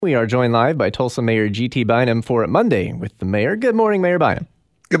We are joined live by Tulsa Mayor GT Bynum for Monday with the mayor. Good morning, Mayor Bynum.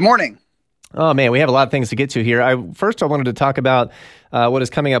 Good morning. Oh, man, we have a lot of things to get to here. I wanted to talk about what is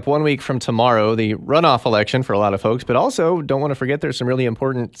coming up 1 week from tomorrow, the runoff election for a lot of folks, but also don't want to forget there's some really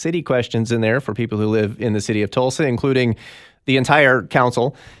important city questions in there for people who live in the city of Tulsa, including the entire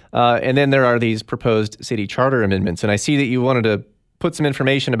council. And then there are these proposed city charter amendments. And I see that you wanted to put some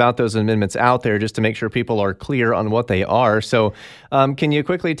information about those amendments out there just to make sure people are clear on what they are. So can you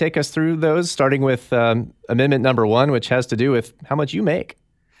quickly take us through those, starting with amendment number 1, which has to do with how much you make?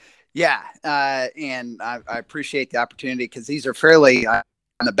 Yeah, and I appreciate the opportunity because these are fairly on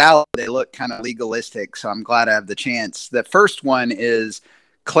the ballot. They look kind of legalistic, so I'm glad I have the chance. The first one is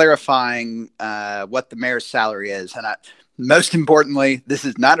clarifying what the mayor's salary is. And most importantly, this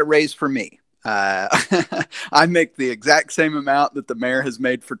is not a raise for me. I make the exact same amount that the mayor has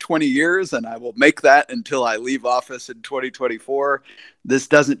made for 20 years, and I will make that until I leave office in 2024. This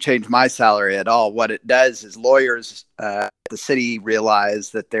doesn't change my salary at all. What it does is lawyers at the city realize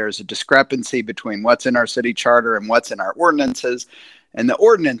that there's a discrepancy between what's in our city charter and what's in our ordinances, and the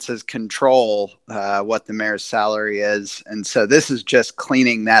ordinances control what the mayor's salary is. And so this is just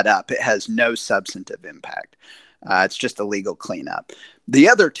cleaning that up. It has no substantive impact. It's just a legal cleanup. The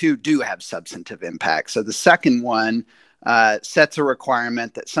other two do have substantive impact. So the second one sets a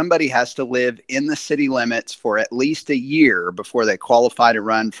requirement that somebody has to live in the city limits for at least a year before they qualify to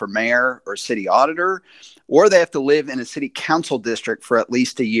run for mayor or city auditor, or they have to live in a city council district for at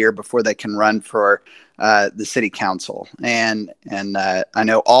least a year before they can run for the city council. And I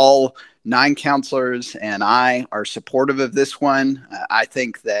know all 9 counselors and I are supportive of this one. I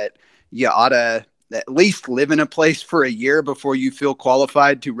think that you ought to at least live in a place for a year before you feel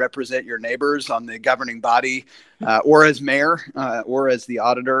qualified to represent your neighbors on the governing body or as mayor or as the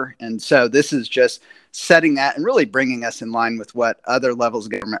auditor. And so this is just setting that and really bringing us in line with what other levels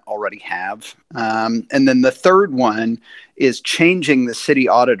of government already have. And then the third one is changing the city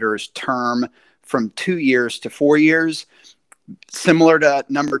auditor's term from 2 years to 4 years. Similar to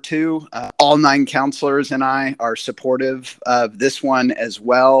number 2, all 9 counselors and I are supportive of this one as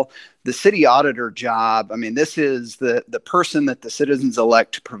well. The city auditor job, I mean, this is the person that the citizens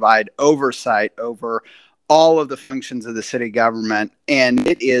elect to provide oversight over all of the functions of the city government. And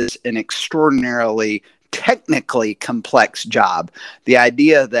it is an extraordinarily technically complex job. The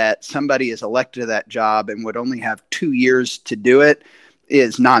idea that somebody is elected to that job and would only have 2 years to do it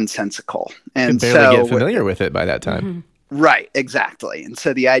is nonsensical. And you barely get familiar with it by that time. Mm-hmm. Right, exactly. And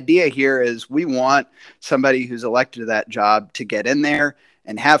so the idea here is we want somebody who's elected to that job to get in there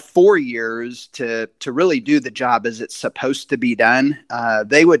and have 4 years to really do the job as it's supposed to be done.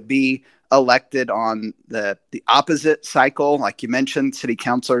 They would be elected on the opposite cycle. Like you mentioned, city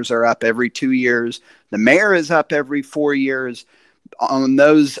councilors are up every 2 years. The mayor is up every 4 years. On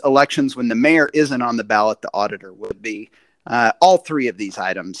those elections when the mayor isn't on the ballot, the auditor would be. All 3 of these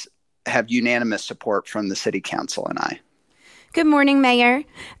items have unanimous support from the city council and I. Good morning, Mayor.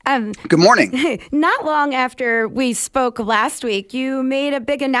 Good morning. Not long after we spoke last week, you made a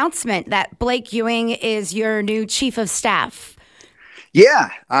big announcement that Blake Ewing is your new chief of staff.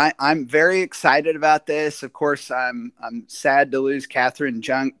 Yeah, I'm very excited about this. Of course, I'm sad to lose Catherine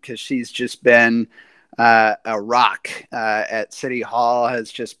Junk because she's just been a rock at City Hall, has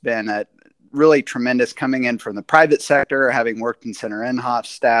just been a really tremendous coming in from the private sector, having worked in Senator Inhofe's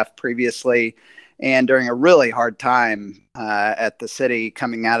staff previously. And during a really hard time at the city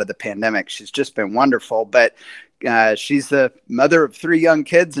coming out of the pandemic, she's just been wonderful. But she's the mother of 3 young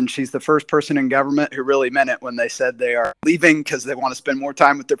kids, and she's the first person in government who really meant it when they said they are leaving because they want to spend more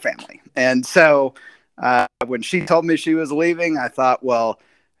time with their family. And so when she told me she was leaving, I thought, well,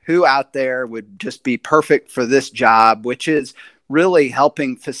 who out there would just be perfect for this job, which is really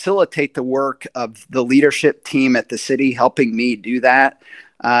helping facilitate the work of the leadership team at the city, helping me do that.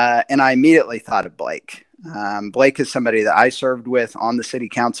 And I immediately thought of Blake. Blake is somebody that I served with on the city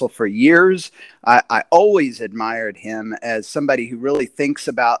council for years. I always admired him as somebody who really thinks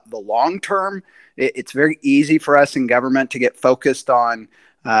about the long term. It's very easy for us in government to get focused on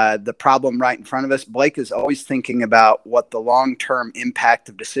the problem right in front of us. Blake is always thinking about what the long-term impact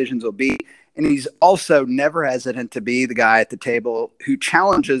of decisions will be. And he's also never hesitant to be the guy at the table who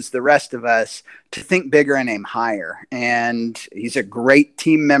challenges the rest of us to think bigger and aim higher. And he's a great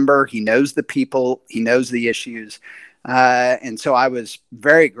team member. He knows the people. He knows the issues. And so I was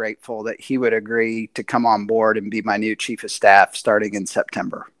very grateful that he would agree to come on board and be my new chief of staff starting in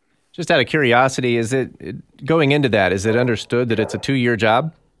September. Just out of curiosity, is it going into that, is it understood that it's a 2-year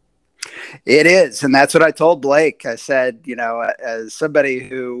job? It is. And that's what I told Blake. I said, as somebody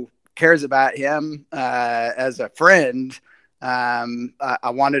who cares about him as a friend, I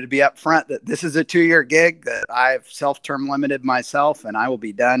wanted to be upfront that this is a 2-year gig, that I've self-term limited myself, and I will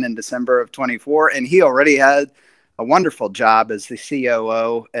be done in December of 24. And he already had a wonderful job as the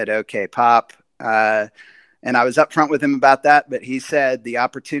COO at OK Pop. And I was upfront with him about that, but he said the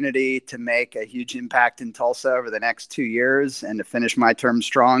opportunity to make a huge impact in Tulsa over the next 2 years and to finish my term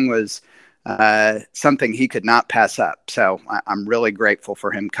strong was something he could not pass up. So I'm really grateful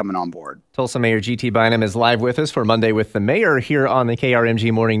for him coming on board. Tulsa Mayor GT Bynum is live with us for Monday with the Mayor here on the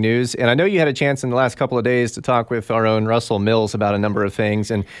KRMG Morning News. And I know you had a chance in the last couple of days to talk with our own Russell Mills about a number of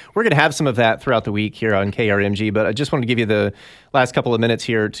things. And we're going to have some of that throughout the week here on KRMG. But I just wanted to give you the last couple of minutes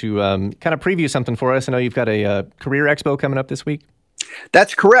here to kind of preview something for us. I know you've got a Career Expo coming up this week.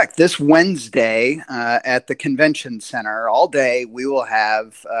 That's correct. This Wednesday at the convention center, all day, we will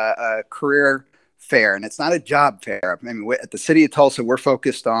have a career fair, and it's not a job fair. I mean, at the City of Tulsa, we're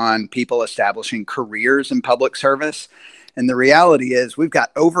focused on people establishing careers in public service. And the reality is we've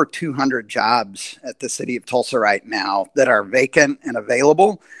got over 200 jobs at the City of Tulsa right now that are vacant and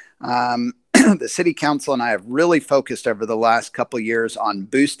available. The City Council and I have really focused over the last couple of years on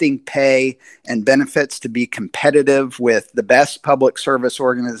boosting pay and benefits to be competitive with the best public service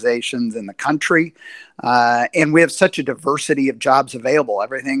organizations in the country. And we have such a diversity of jobs available,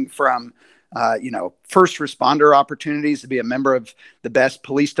 everything from first responder opportunities to be a member of the best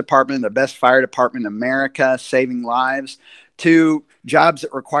police department, the best fire department in America, saving lives, to jobs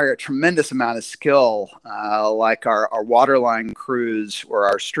that require a tremendous amount of skill, like our waterline crews or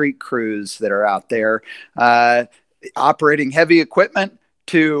our street crews that are out there, operating heavy equipment,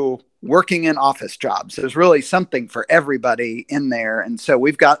 to working in office jobs. There's really something for everybody in there. And so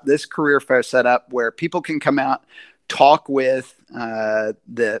we've got this career fair set up where people can come out, talk with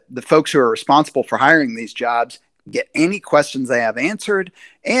the folks who are responsible for hiring these jobs, get any questions they have answered.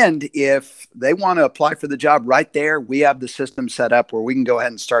 And if they want to apply for the job right there, we have the system set up where we can go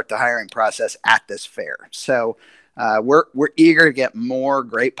ahead and start the hiring process at this fair. So we're eager to get more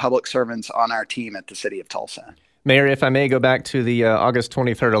great public servants on our team at the City of Tulsa. Mayor, if I may go back to the August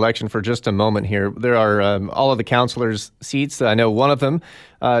 23rd election for just a moment here. There are all of the councilors' seats. I know one of them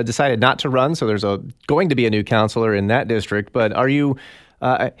decided not to run, so there's going to be a new councilor in that district. But are you,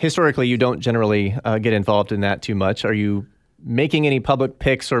 historically, you don't generally get involved in that too much. Are you making any public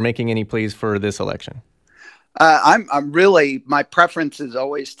picks or making any pleas for this election? I'm really, my preference is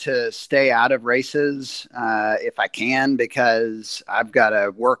always to stay out of races if I can, because I've got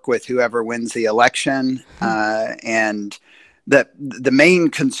to work with whoever wins the election. And the main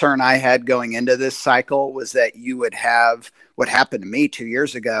concern I had going into this cycle was that you would have what happened to me 2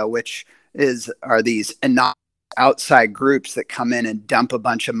 years ago, which are these anonymous outside groups that come in and dump a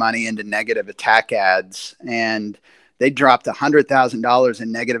bunch of money into negative attack ads. And they dropped $100,000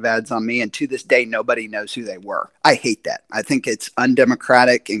 in negative ads on me, and to this day, nobody knows who they were. I hate that. I think it's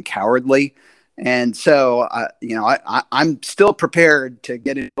undemocratic and cowardly. And so, I'm still prepared to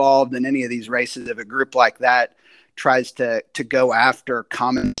get involved in any of these races if a group like that tries to go after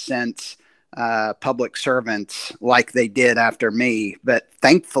common sense public servants like they did after me. But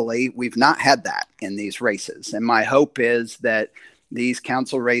thankfully, we've not had that in these races. And my hope is that these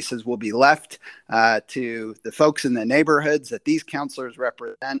council races will be left to the folks in the neighborhoods that these councilors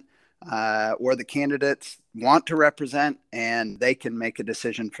represent or the candidates want to represent, and they can make a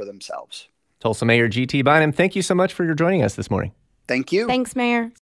decision for themselves. Tulsa Mayor GT Bynum, thank you so much for joining us this morning. Thank you. Thanks, Mayor.